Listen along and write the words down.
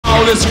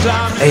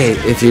Hey,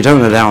 if you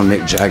don't allow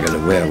Mick Jagger to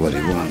wear what he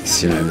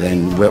wants, you know,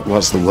 then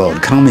what's the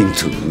world coming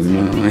to,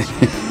 you know?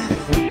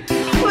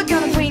 We're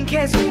gonna drink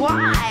his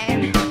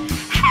wine.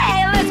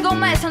 Hey, let's go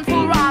mess and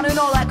fool around, you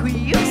know, like we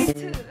used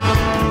to.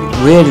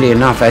 Weirdly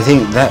enough, I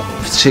think that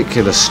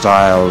particular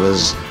style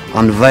was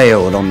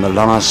unveiled on the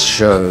last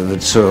show of the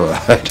tour.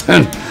 I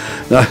don't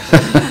know.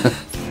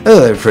 Oh,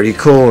 they're pretty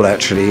cool,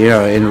 actually, you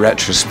know, in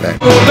retrospect.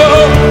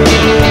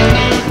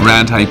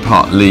 Roundhay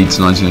Park, Leeds,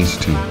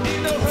 1982.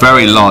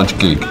 Very large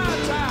gig.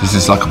 This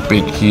is like a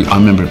big, huge, I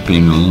remember it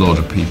being a lot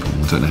of people.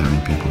 I don't know how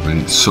many people, but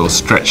it's sort of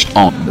stretched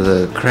on.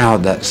 The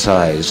crowd that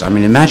size, I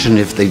mean, imagine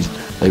if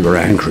they were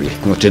angry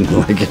or didn't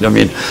like it. I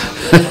mean,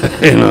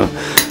 you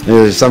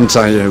know,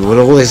 sometimes, you know, with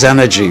all this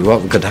energy,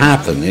 what could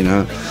happen, you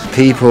know?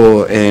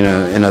 People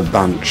in a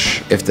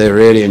bunch, if they're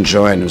really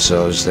enjoying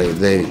themselves,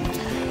 they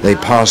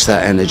pass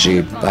that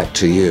energy back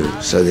to you.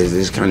 So there's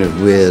this kind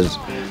of weird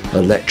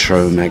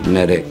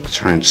electromagnetic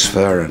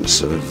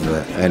transference of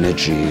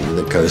energy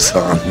that goes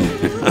on.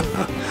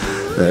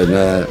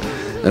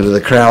 And with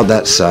a crowd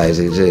that size,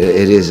 it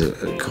is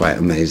quite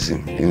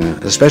amazing, you know,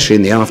 especially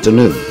in the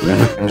afternoon. You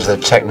know? The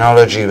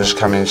technology was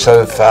coming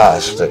so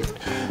fast that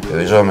it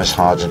was almost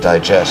hard to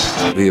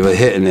digest. We were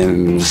hitting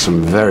in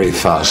some very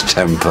fast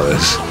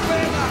tempos.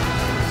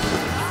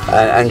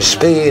 And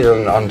speed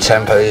on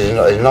tempo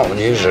is not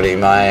usually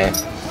my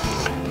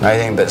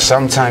thing, but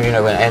sometimes, you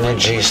know, when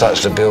energy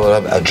starts to build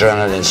up,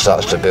 adrenaline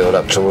starts to build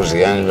up towards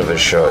the end of a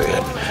show,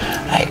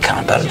 I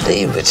can't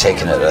believe we're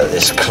taking it at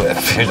this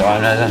cliff, you know,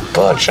 and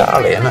poor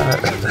Charlie, you know.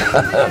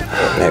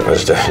 Nick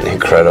was doing an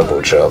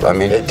incredible job. I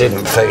mean, it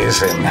didn't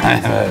faze him.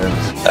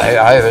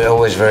 I was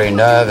always very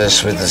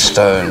nervous with the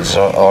Stones,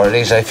 or at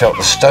least I felt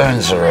the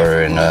Stones were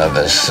very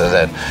nervous, so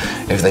that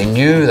if they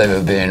knew they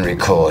were being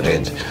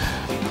recorded,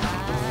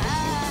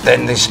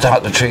 then they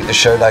start to treat the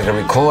show like a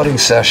recording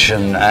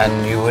session,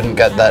 and you wouldn't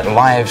get that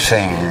live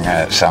thing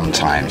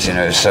sometimes, you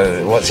know.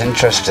 So what's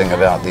interesting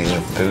about these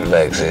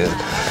bootlegs is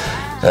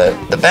that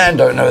the band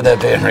don't know they're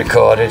being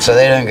recorded, so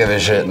they don't give a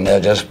shit, and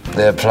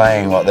they're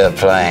playing what they're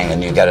playing,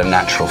 and you get a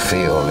natural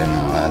feel, you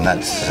know. And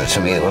that's, to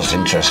me, what's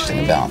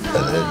interesting about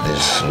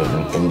this sort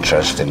of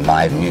interest in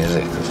live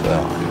music as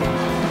well.